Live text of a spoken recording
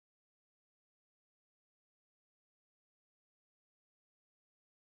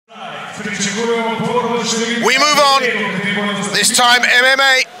We move on. This time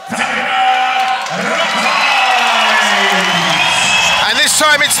MMA. And this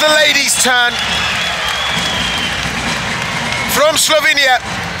time it's the ladies' turn. From Slovenia,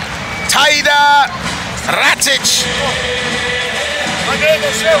 Tajda Ratajc.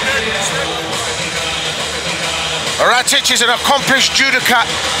 Ratajc is an accomplished judoka.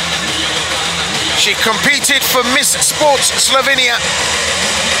 She competed for Miss Sports Slovenia.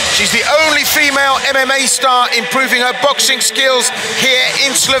 She's the only female MMA star improving her boxing skills here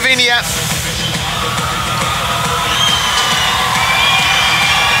in Slovenia.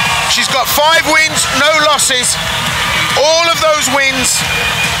 She's got 5 wins, no losses. All of those wins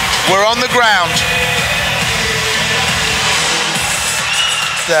were on the ground.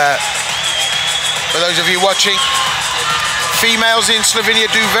 For those of you watching, females in Slovenia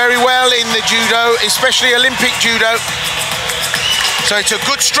do very well in the judo, especially Olympic judo. So it's a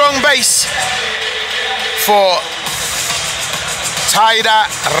good, strong base for Tajda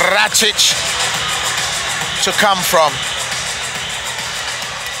Ratajc to come from.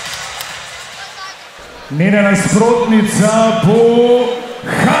 Njena nasprotnica bo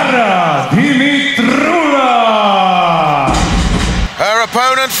Chara, Dimitroula. Her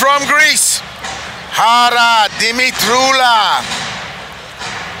opponent from Greece, Chara, Dimitroula.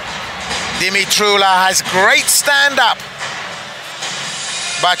 Dimitroula has great stand-up,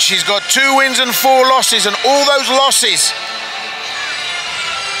 but she's got 2 wins and 4 losses, and all those losses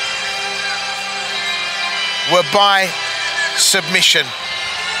were by submission.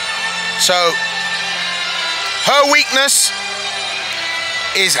 So her weakness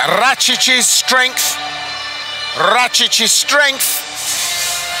is Ratajc's strength. Ratajc's strength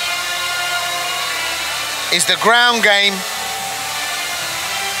is the ground game,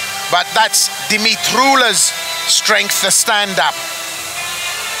 but that's Dimitroula's strength, the stand-up.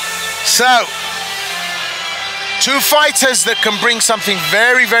 So, 2 fighters that can bring something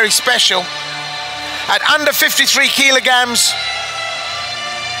very, very special. At under 53 kilograms,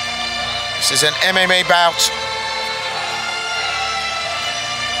 this is an MMA bout.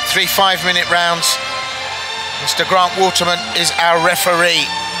 3 5-minute rounds. Mr. Grant Waterman is our referee.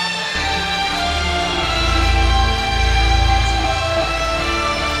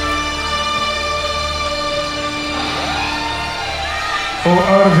 V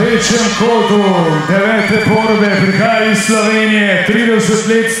rdečem kotu 9. borbe prihaja iz Slovenije, 30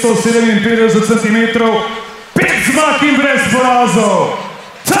 let, 157 centimetrov, 5 zmag in brez porazov,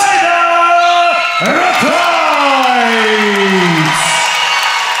 Tajda Ratajc!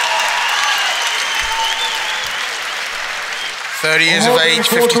 30 years of age,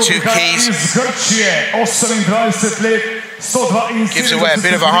 52 keys. Gives away a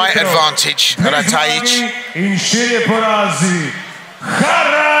bit of a height advantage, Ratajc. In 4 porazi,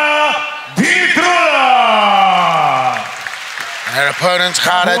 Chara, Dimitroula! Her opponent,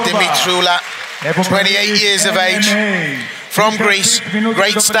 Chara, Dimitroula, 28 years of age, from Greece,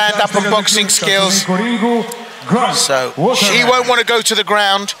 great stand-up and boxing skills. So she won't want to go to the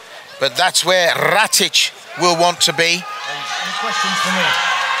ground, but that's where Ratajc will want to be.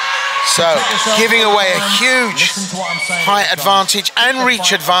 So giving away a huge height advantage and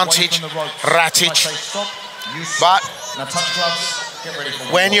reach advantage, Ratajc. But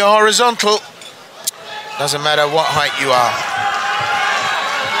when you're horizontal, doesn't matter what height you are.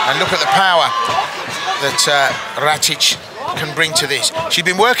 And look at the power that Ratajc can bring to this. She's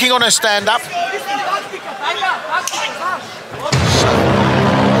been working on her stand-up.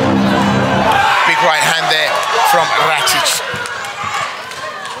 Big right hand there from Ratajc.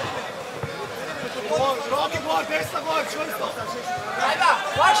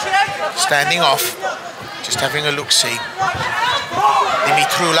 Standing off, just having a look-see.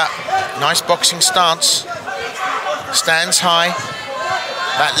 Dimitroula, nice boxing stance. Stands high.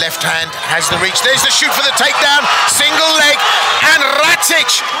 That left hand has the reach. There's the shoot for the takedown. Single leg. And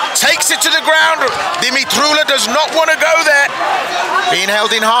Ratajc takes it to the ground. Dimitroula does not want to go there. Being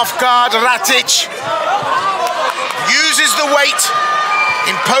held in half guard, Ratajc uses the weight,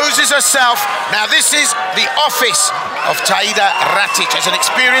 imposes herself. Now this is the office of Tajda Ratajc. As an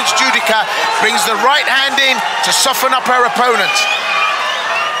experienced judoka, brings the right hand in to soften up her opponent.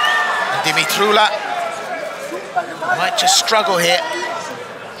 And Dimitroula might just struggle here.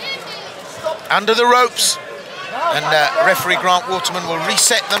 Under the ropes, and referee Grant Waterman will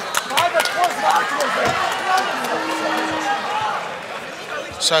reset them.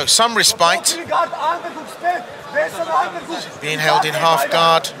 So some respite. Being held in half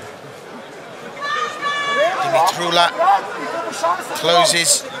guard. Dimitroula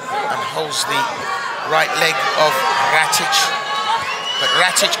closes and holds the right leg of Ratajc. But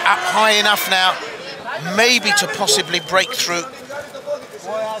Ratajc up high enough now, maybe to possibly break through.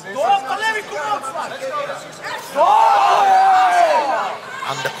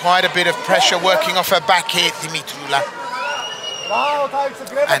 Under quite a bit of pressure, working off her back here, Dimitroula.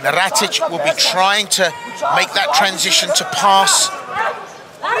 And Ratajc will be trying to make that transition to pass,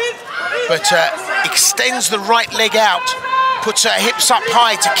 but extends the right leg out, puts her hips up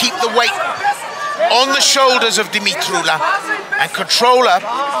high to keep the weight on the shoulders of Dimitroula and control her.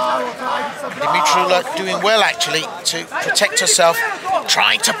 Dimitroula doing well actually to protect herself,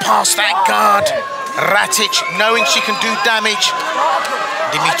 trying to pass that guard. Ratajc knowing she can do damage.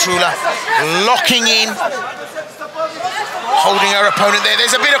 Dimitroula locking in, holding her opponent there.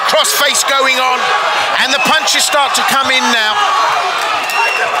 There's a bit of cross-face going on, and the punches start to come in now.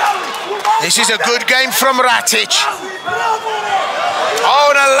 This is a good game from Ratajc.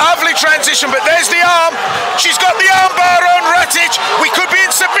 Oh, and a lovely transition, but there's the arm. She's got the arm bar on Ratajc. We could be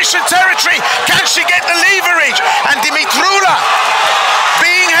in submission territory. Can she get the leverage? And Dimitroula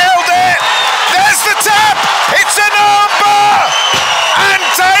being held there. There's the tap. It's an arm bar. And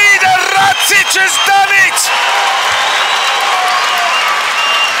Tajda Ratajc has done it.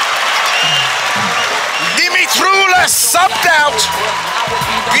 Dimitroula subbed out.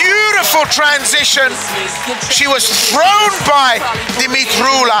 Beautiful transition. She was thrown by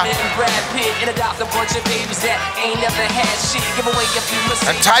Dimitroula.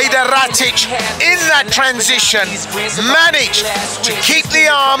 And Tajda Ratajc, in that transition, managed to keep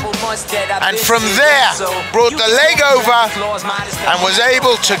the arm, and from there brought the leg over and was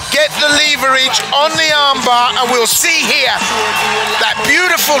able to get the leverage on the armbar. And we'll see here that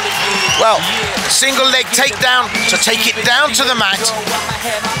beautiful, well, single leg takedown to take it down to the mat,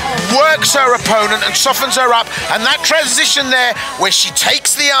 works her opponent and softens her up, and that transition there where she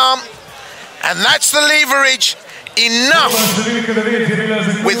takes the arm, and that's the leverage, enough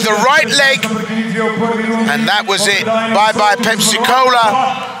with the right leg, and that was it. Bye-bye Pepsi Cola.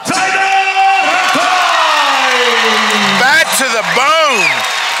 Bad to the bone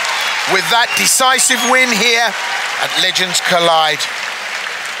with that decisive win here at Legends Collide.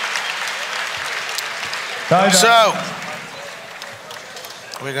 So,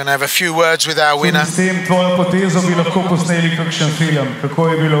 we're going to have a few words with our winner.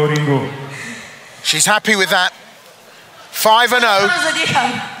 She's happy with that. 5-0.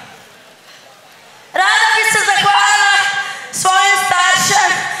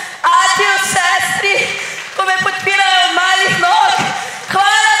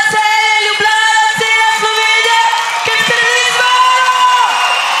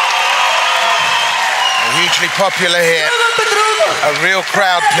 Hugely popular here. A real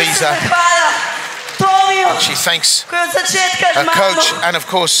crowd pleaser. She thanks her coach and, of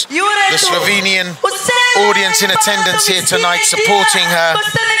course, the Slovenian audience in attendance here tonight supporting her.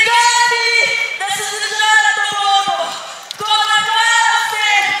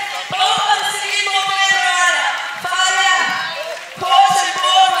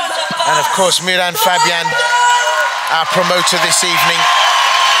 And, of course, Miran Fabian, our promoter this evening.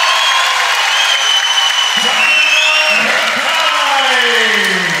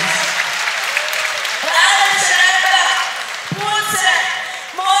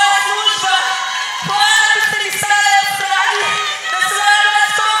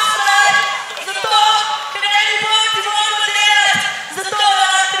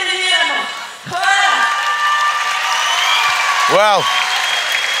 Well,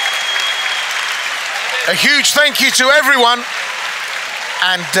 a huge thank you to everyone,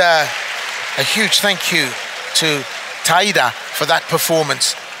 and a huge thank you to Tajda for that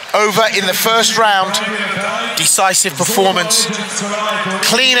performance. Over in the first round, decisive performance,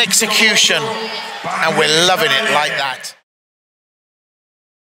 clean execution, and we're loving it like that.